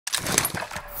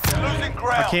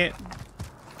ground. I can't.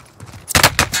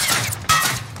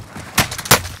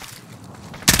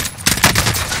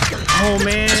 Oh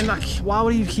man, why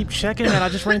would you keep checking that? I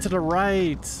just ran to the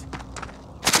right.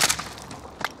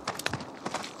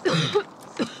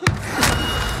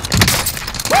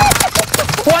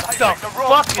 What the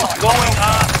fuck is going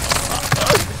on?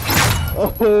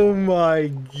 Oh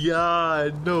my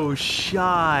god, no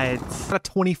shot. A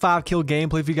 25 kill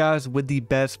gameplay for you guys with the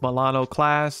best Milano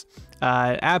class.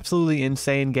 Absolutely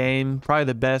insane game. Probably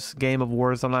the best game of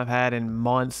Warzone I've had in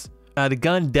months. The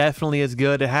gun definitely is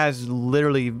good. It has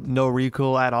literally no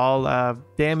recoil at all.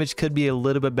 Damage could be a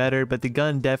little bit better, but the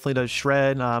gun definitely does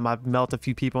shred. I've melted a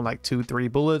few people in like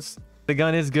 2-3 bullets. The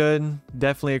gun is good.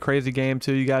 Definitely a crazy game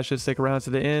too. You guys should stick around to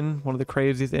the end. One of the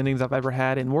craziest endings I've ever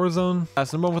had in Warzone.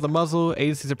 So number one with a muzzle,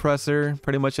 agency suppressor,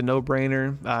 pretty much a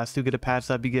no-brainer. Still get a patch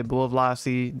up. You get bullet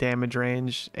velocity, damage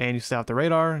range, and you stay off the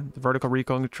radar. The vertical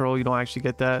recoil control, you don't actually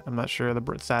get that. I'm not sure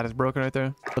the stat is broken right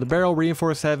there. For the barrel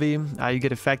reinforced heavy, you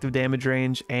get effective damage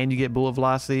range and you get bullet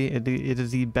velocity. It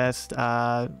is the best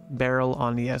barrel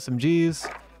on the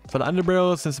SMGs. For the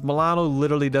underbarrel, since Milano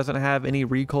literally doesn't have any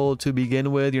recoil to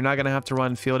begin with, you're not going to have to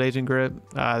run field agent grip.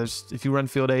 If you run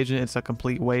field agent, it's a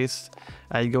complete waste.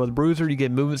 You go with bruiser, you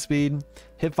get movement speed.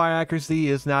 Hip fire accuracy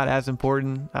is not as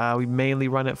important. We mainly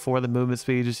run it for the movement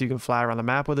speed, just so you can fly around the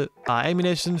map with it.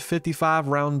 Ammunition, 55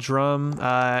 round drum.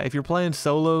 If you're playing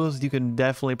solos, you can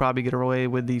definitely probably get away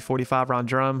with the 45 round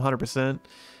drum, 100%.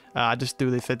 I just threw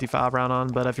the 55 round on,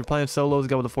 but if you're playing solos,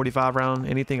 go with the 45 round.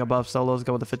 Anything above solos,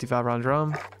 go with the 55 round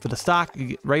drum. For the stock, you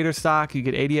get Raider stock, you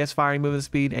get ADS firing movement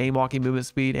speed, aim walking movement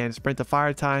speed, and sprint to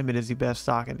fire time. It is the best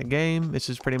stock in the game. It's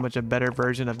just pretty much a better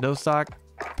version of no stock.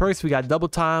 Perks, we got double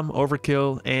time,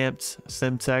 overkill, amped,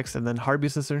 Simtex, and then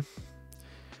heartbeat sensor.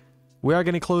 We are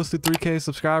getting close to 3K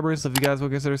subscribers, so if you guys will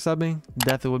consider subbing,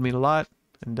 definitely would mean a lot.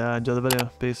 And enjoy the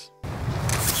video. Peace.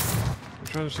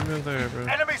 Trying to shoot me there, bro.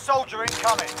 Enemy soldier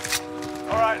incoming.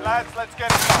 All right, lads, let's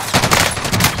get it done.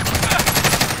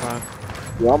 Wow.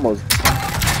 You almost.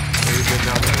 Yeah, you get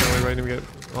down there early, ready to get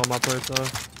all my plates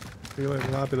off. See you later,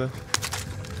 happy though.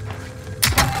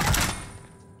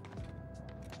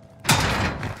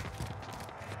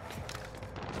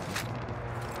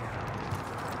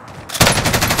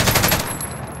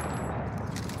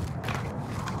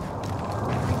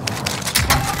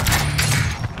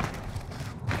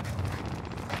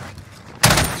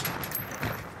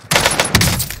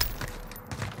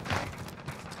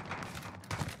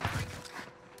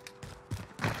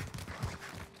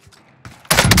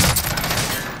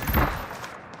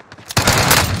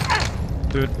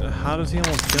 Dude, how does he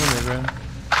almost kill me, bro?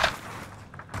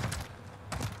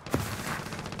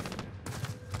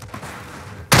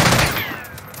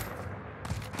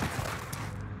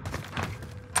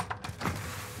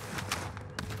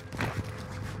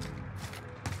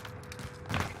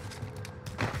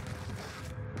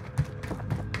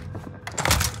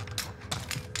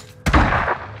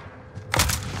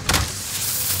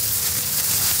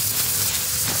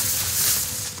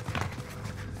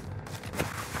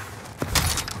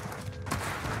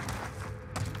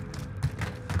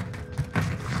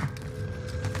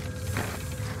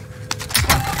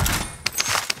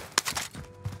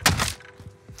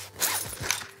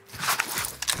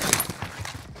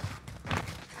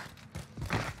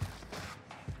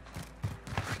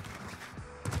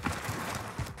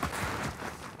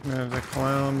 Man, the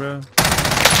clown, bro.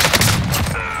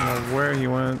 I don't know where he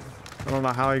went. I don't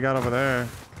know how he got over there.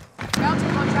 Bounty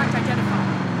contract identified.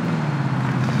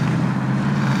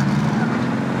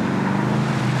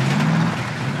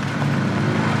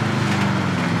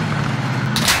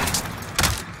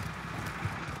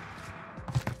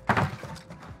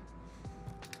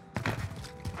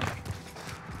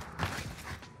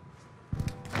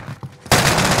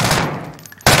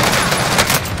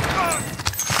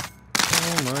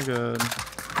 Oh my god.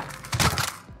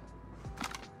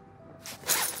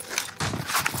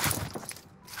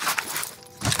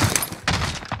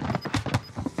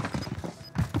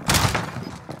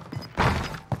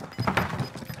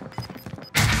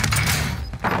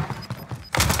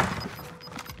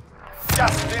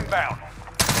 Just inbound.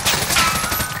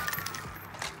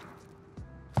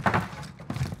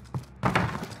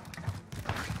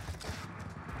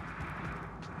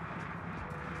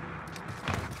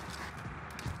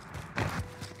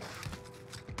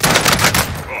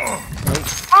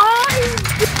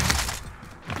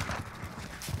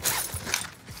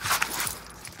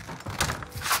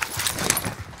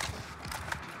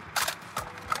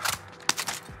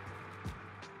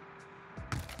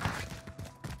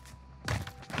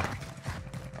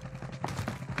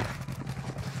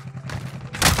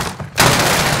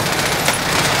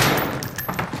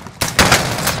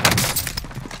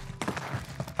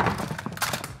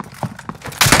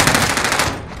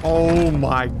 Oh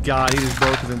my god, he just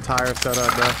broke his entire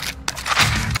setup, bro.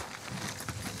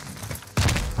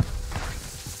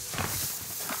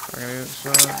 I'm gonna get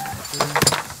shot.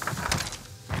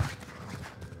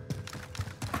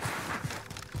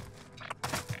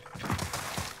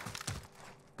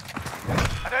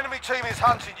 An enemy team is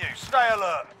hunting you. Stay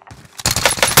alert.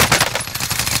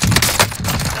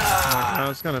 Oh my god,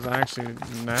 this gun is actually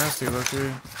nasty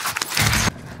looking.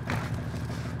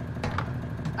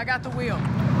 I got the wheel.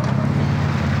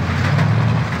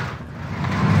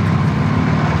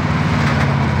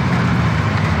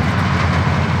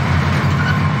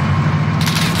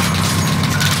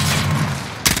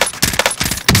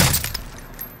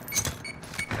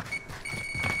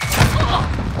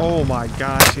 Oh my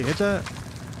god, she hit that?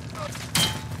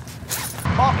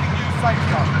 Marking new safe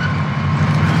zone.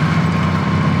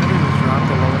 Maybe just drop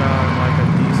the loadout in like a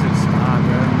decent spot,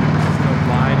 bro. It's in a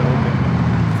wide open.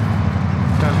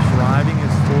 This guy's driving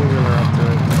his four-wheeler up to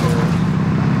it.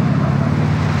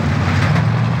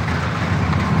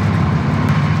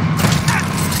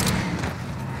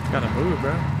 Gotta move,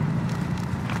 bro.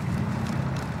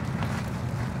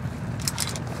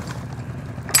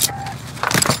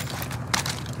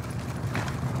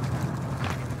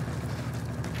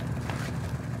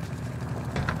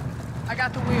 I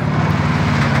got the wheel.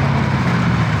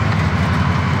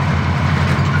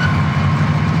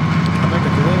 I make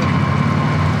it through.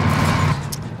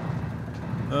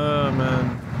 Oh man.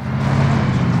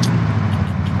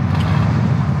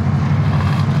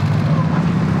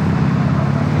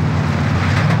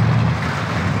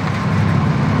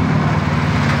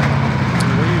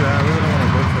 Where you at? I really don't want to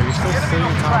look for you. You still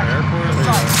sitting top airport? Where you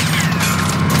at?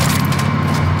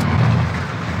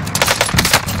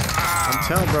 I'm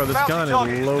telling bro, this gun is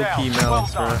low-key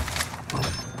melts, bro.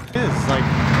 It is like,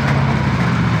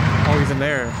 oh, he's in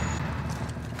there.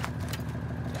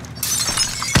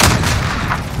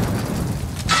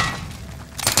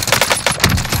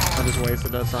 I just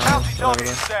wasted that time. Bounty target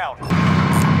is down. I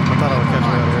thought I would catch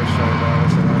me on air show, but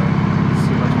that's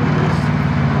too much of a beast.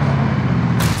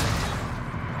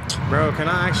 Bro, can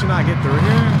I actually not get through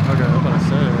here? Okay, that's what I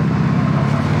said.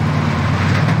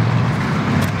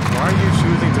 Why are you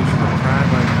choosing to crack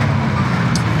like,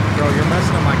 bro? You're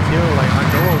messing up my kill. Like, I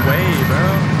go away, bro.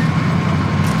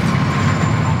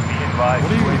 Be advised,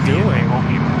 What are you doing?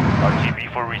 RTB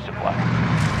for resupply.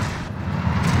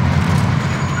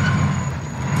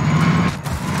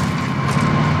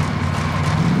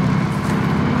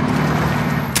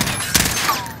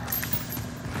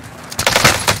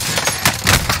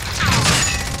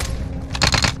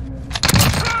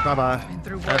 Bye-bye.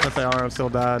 FFAR, I'm still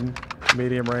dead.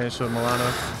 Medium range to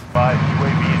Milano. By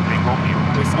UAV is bingo fuel.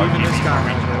 Even this guy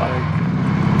has it, like,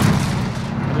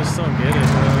 I just don't get it,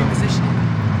 bro. Repositioning.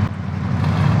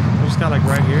 I just got like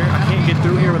right here. I can't get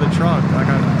through here with a truck. I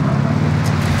got.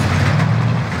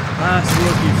 That's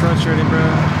looking frustrating, bro.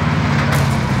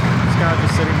 This guy's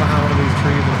just sitting behind one of these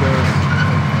trees and goes.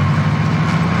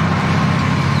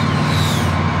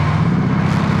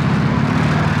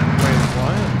 Wait,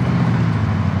 what?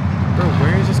 Bro,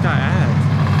 where is this guy at?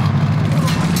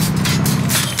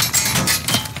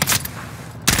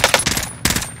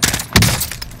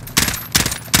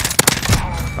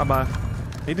 Bye-bye.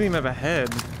 He didn't even have a head.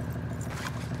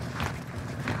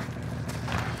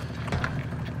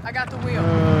 I got the wheel.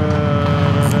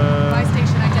 Buy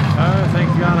station identified. Thank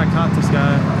God I caught this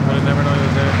guy. I would have never known he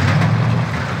was there.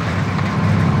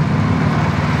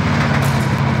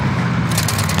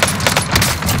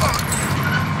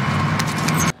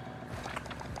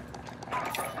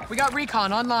 We got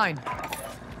recon online.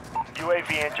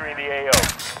 UAV entering the AO.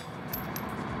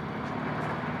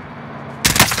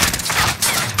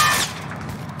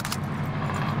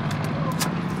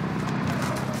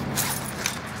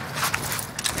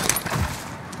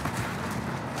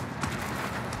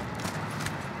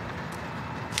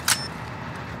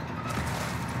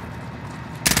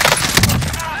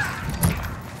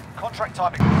 Contract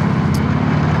timing.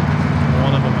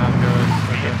 One of them had good.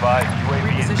 Be advised, UAV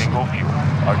is bingo fuel.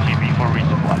 RTB for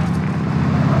resupply.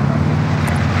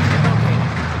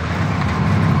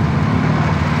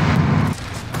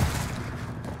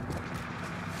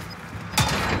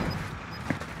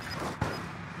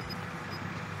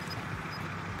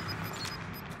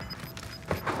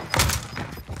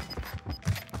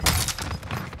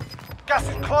 Gas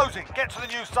is closing. Get to the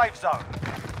new safe zone.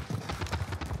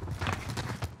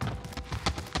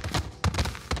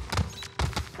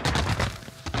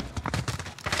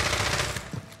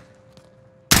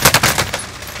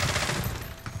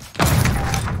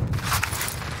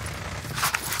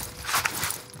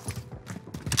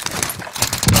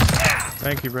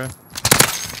 Thank you, bro.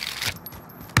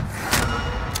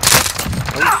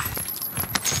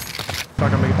 Not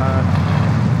gonna make it back.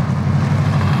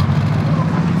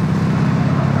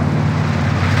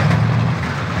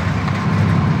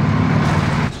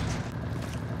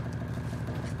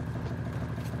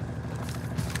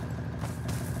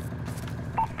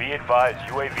 Be advised,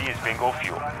 UAV is bingo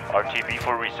fuel. RTB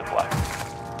for resupply.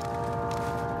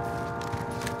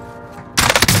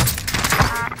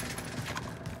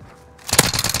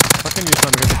 Fucking you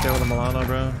trying to get the kill with a Milano,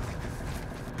 bro.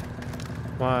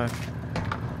 Why?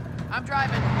 I'm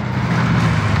driving. I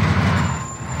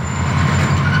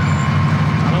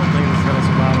don't think it's gonna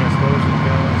survive an explosion, to be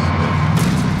honest.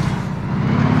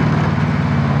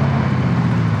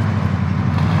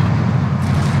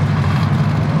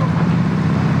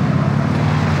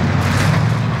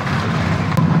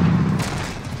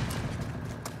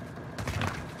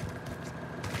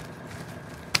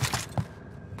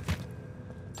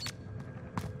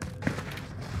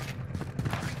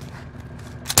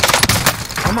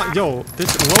 Oh my, yo,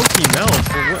 this low-key melts.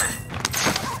 What?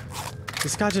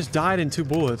 This guy just died in 2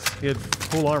 bullets. He had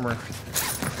full armor.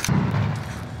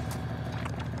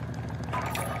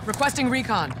 Requesting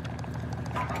recon.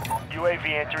 UAV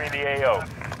entering the AO.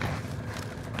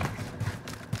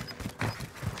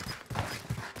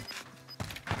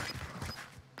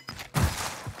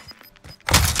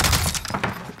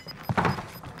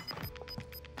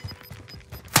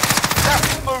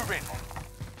 Gas is moving.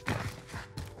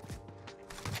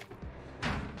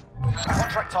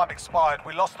 Contract time expired.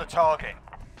 We lost the target.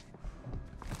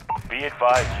 Be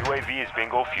advised, UAV is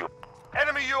bingo fuel.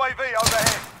 Enemy UAV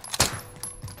overhead.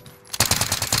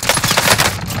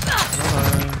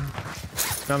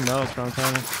 It's gonna melt, bro, I'm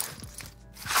telling you.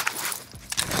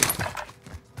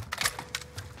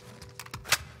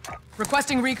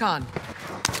 Requesting recon.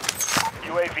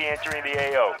 UAV entering the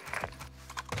AO.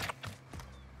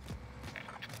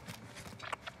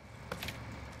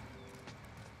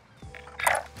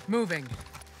 Moving.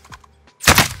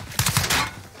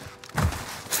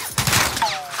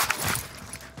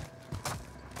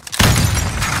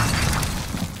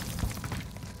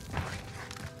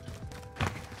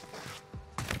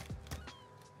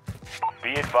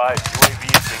 Be advised, UAV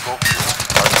is bingo fuel.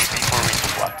 RTB for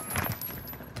resupply.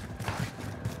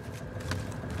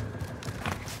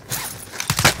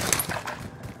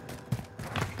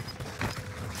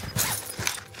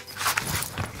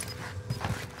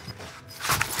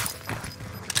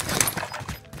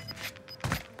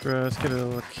 Bro, let's get a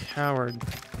little coward.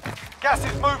 Gas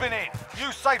is moving in.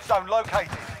 New safe zone located.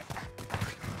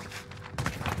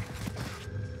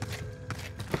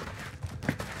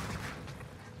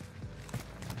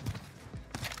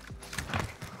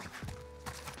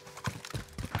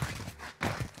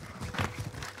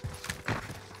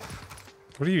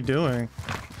 What are you doing?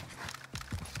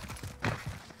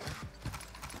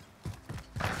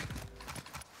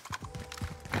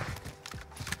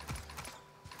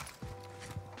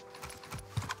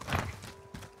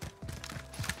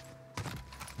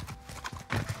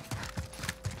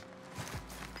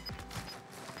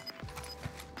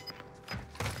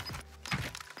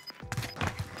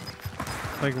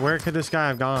 Like, where could this guy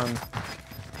have gone?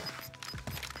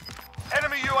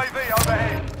 Enemy UAV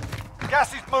overhead.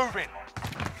 Gas is moving.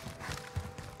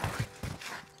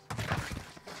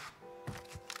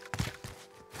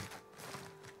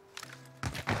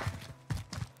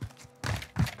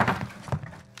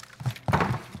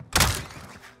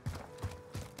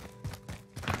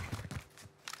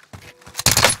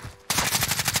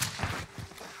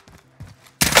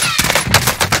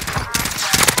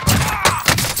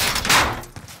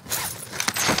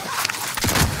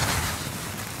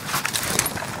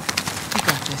 You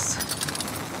got this.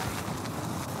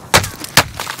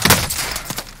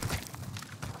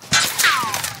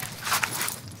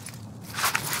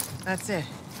 That's it.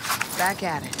 Back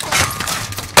at it.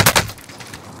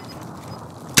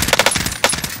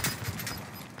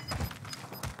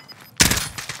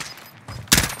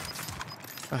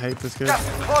 I hate this kid. Gas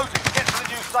is closing. Get to the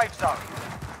new safe zone.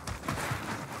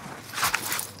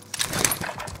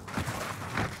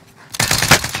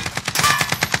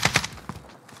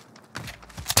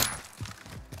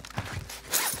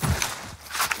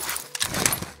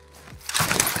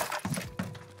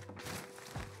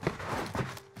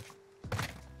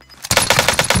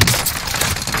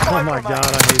 Oh my god,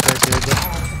 I hate that kid.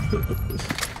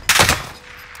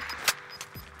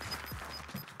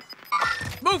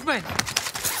 Movement!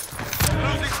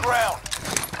 Losing ground.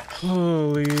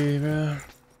 Holy man.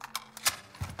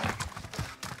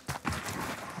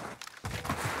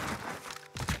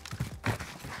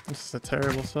 This is a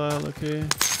terrible spot, look here.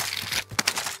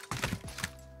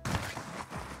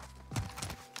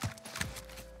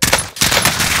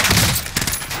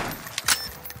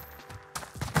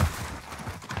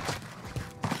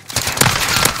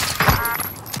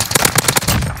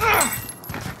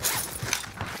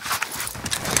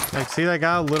 See that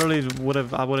guy? Literally would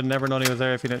have. I would have never known he was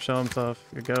there if he didn't show himself.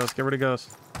 Your ghost. Get rid of ghost.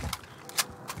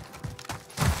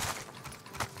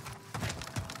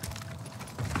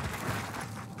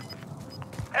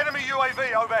 Enemy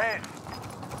UAV overhead.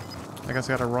 I guess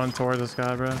I gotta run towards this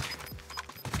guy, bro.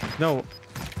 No.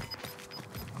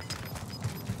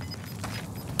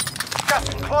 Gas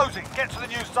is closing. Get to the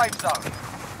new safe zone.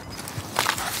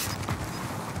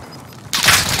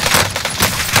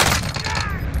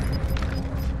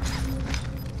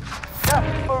 Gas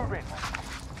is moving.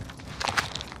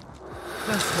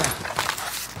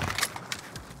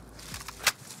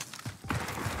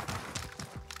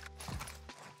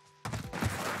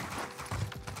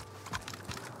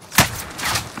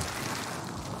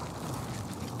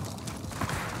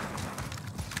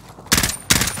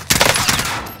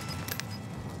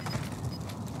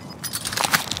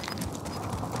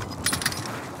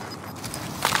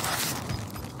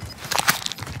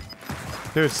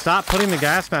 Dude, stop putting the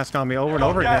gas mask on me over and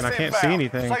over again. I can't see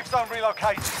anything. Safe zone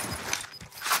relocated.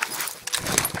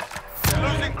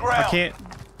 Losing ground. I can't.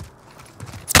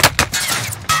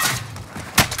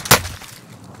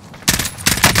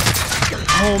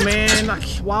 Oh man,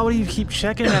 why would you keep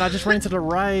checking that? I just ran to the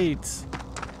right.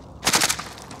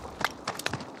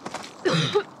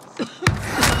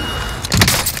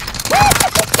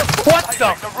 What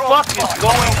the fuck is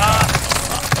going on?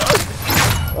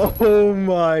 Oh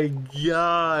my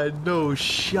god, no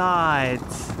shot. Bro,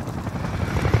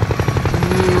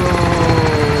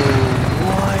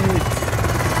 what?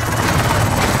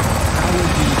 I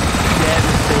would be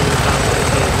devastated if I was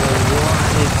there, bro.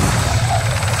 What?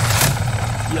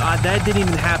 Yeah, that didn't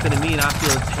even happen to me and I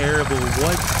feel terrible.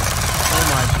 What? Oh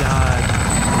my god.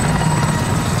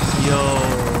 Yo.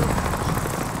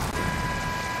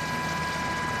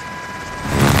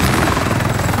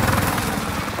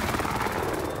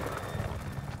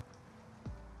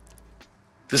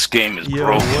 This game is Yo,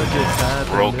 broken. what just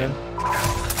happened, Broken.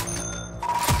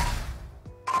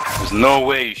 There's no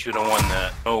way you should have won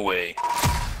that. No way.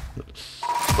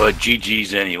 But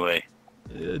GG's anyway.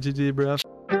 Yeah, GG, bro.